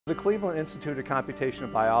The Cleveland Institute of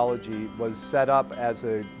Computational Biology was set up as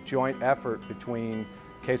a joint effort between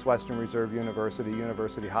Case Western Reserve University,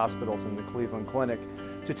 University Hospitals, and the Cleveland Clinic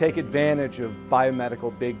to take advantage of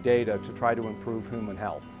biomedical big data to try to improve human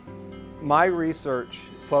health. My research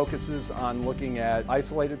focuses on looking at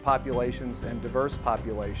isolated populations and diverse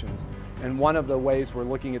populations, and one of the ways we're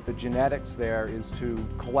looking at the genetics there is to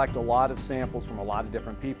collect a lot of samples from a lot of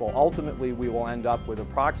different people. Ultimately, we will end up with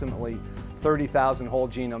approximately 30,000 whole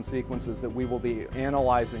genome sequences that we will be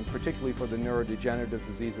analyzing, particularly for the neurodegenerative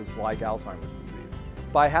diseases like Alzheimer's disease.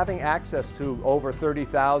 By having access to over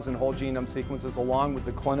 30,000 whole genome sequences along with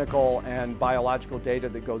the clinical and biological data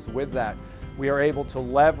that goes with that, we are able to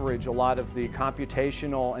leverage a lot of the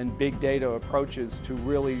computational and big data approaches to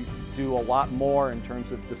really do a lot more in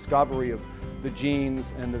terms of discovery of the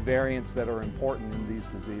genes and the variants that are important in these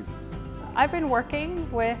diseases. I've been working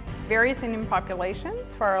with various Indian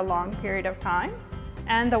populations for a long period of time,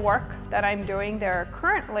 and the work that I'm doing there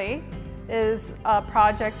currently is a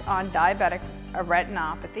project on diabetic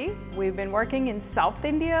retinopathy. We've been working in South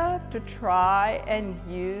India to try and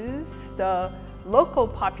use the local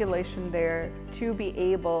population there to be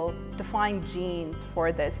able to find genes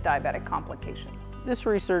for this diabetic complication. This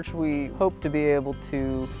research, we hope to be able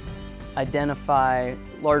to identify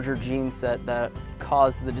larger gene set that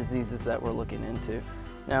cause the diseases that we're looking into.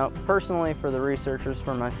 Now, personally, for the researchers,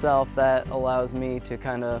 for myself, that allows me to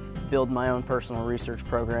kind of build my own personal research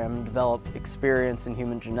program and develop experience in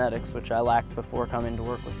human genetics, which I lacked before coming to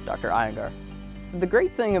work with Dr. Iyengar. The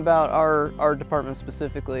great thing about our department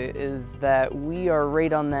specifically is that we are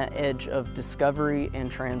right on that edge of discovery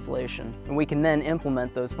and translation, and we can then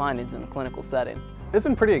implement those findings in a clinical setting. It's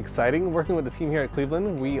been pretty exciting working with the team here at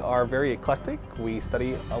Cleveland. We are very eclectic. We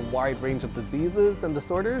study a wide range of diseases and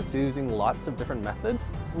disorders using lots of different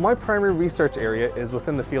methods. My primary research area is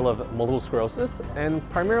within the field of multiple sclerosis, and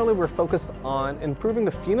primarily we're focused on improving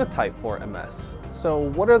the phenotype for MS. So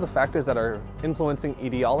what are the factors that are influencing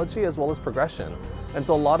etiology as well as progression? And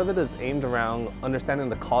so a lot of it is aimed around understanding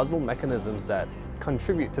the causal mechanisms that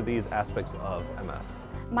contribute to these aspects of MS.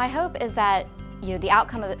 My hope is that the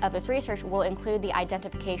outcome of this research will include the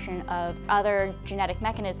identification of other genetic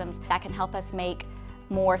mechanisms that can help us make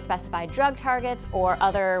more specified drug targets or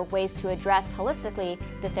other ways to address holistically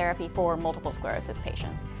the therapy for multiple sclerosis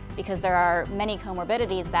patients. Because there are many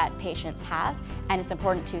comorbidities that patients have, and it's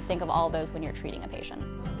important to think of all of those when you're treating a patient.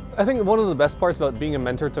 I think one of the best parts about being a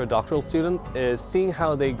mentor to a doctoral student is seeing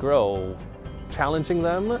how they grow, challenging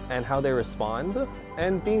them and how they respond,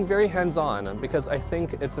 and being very hands-on, because I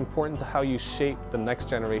think it's important to how you shape the next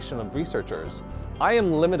generation of researchers. I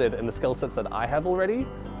am limited in the skill sets that I have already.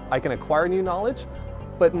 I can acquire new knowledge,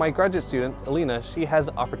 but my graduate student, Alina, she has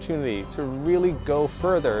the opportunity to really go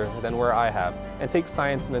further than where I have and take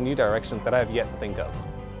science in a new direction that I have yet to think of.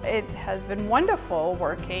 It has been wonderful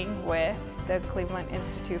working with the Cleveland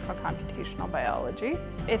Institute for Computational Biology.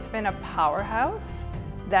 It's been a powerhouse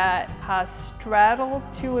that has straddled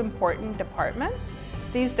two important departments.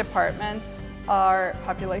 These departments are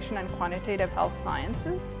population and quantitative health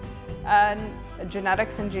sciences and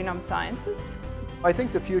genetics and genome sciences. I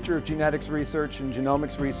think the future of genetics research and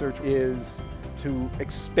genomics research is to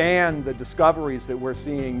expand the discoveries that we're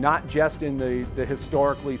seeing, not just in the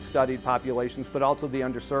historically studied populations, but also the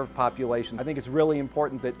underserved population. I think it's really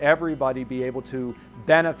important that everybody be able to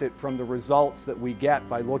benefit from the results that we get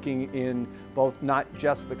by looking in both not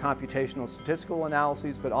just the computational statistical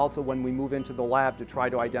analyses, but also when we move into the lab to try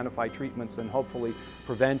to identify treatments and hopefully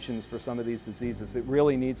preventions for some of these diseases. It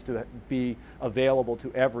really needs to be available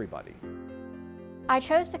to everybody. I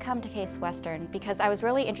chose to come to Case Western because I was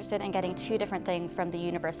really interested in getting two different things from the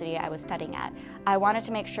university I was studying at. I wanted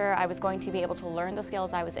to make sure I was going to be able to learn the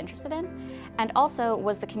skills I was interested in, and also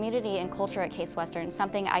was the community and culture at Case Western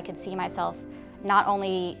something I could see myself not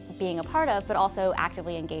only being a part of, but also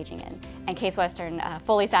actively engaging in. And Case Western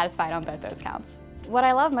fully satisfied on both those counts. What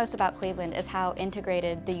I love most about Cleveland is how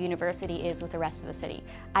integrated the university is with the rest of the city.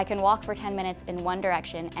 I can walk for 10 minutes in one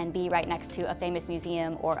direction and be right next to a famous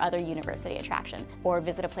museum or other university attraction, or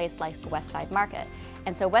visit a place like Westside Market.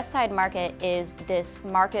 And so Westside Market is this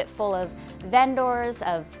market full of vendors,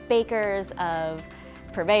 of bakers, of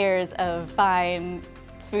purveyors of fine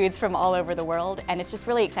foods from all over the world, and it's just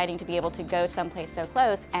really exciting to be able to go someplace so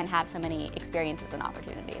close and have so many experiences and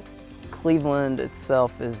opportunities. Cleveland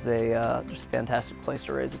itself is just a fantastic place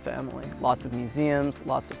to raise a family. Lots of museums,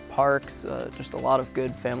 lots of parks, just a lot of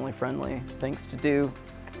good family-friendly things to do.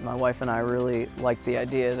 My wife and I really liked the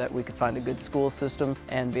idea that we could find a good school system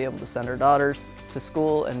and be able to send our daughters to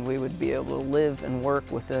school, and we would be able to live and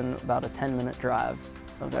work within about a 10-minute drive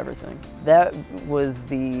of everything. That was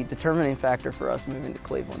the determining factor for us moving to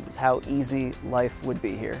Cleveland, was how easy life would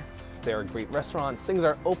be here. There are great restaurants, things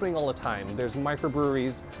are opening all the time. There's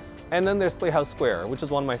microbreweries, and then there's Playhouse Square, which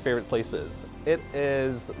is one of my favorite places. It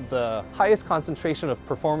is the highest concentration of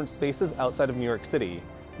performance spaces outside of New York City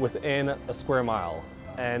within a square mile.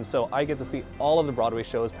 And so I get to see all of the Broadway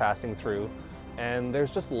shows passing through, and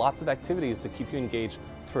there's just lots of activities to keep you engaged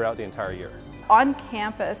throughout the entire year. On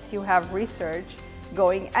campus, you have research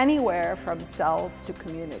going anywhere from cells to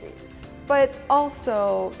communities, but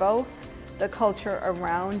also both the culture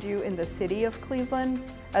around you in the city of Cleveland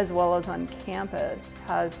as well as on campus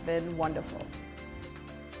has been wonderful.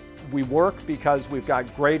 We work because we've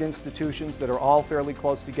got great institutions that are all fairly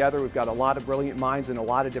close together. We've got a lot of brilliant minds in a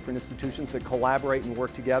lot of different institutions that collaborate and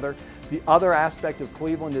work together. The other aspect of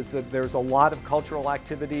Cleveland is that there's a lot of cultural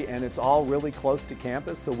activity and it's all really close to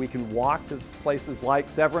campus, so we can walk to places like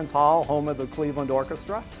Severance Hall, home of the Cleveland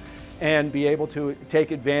Orchestra, and be able to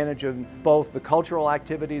take advantage of both the cultural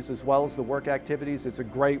activities as well as the work activities. It's a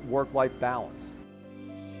great work-life balance.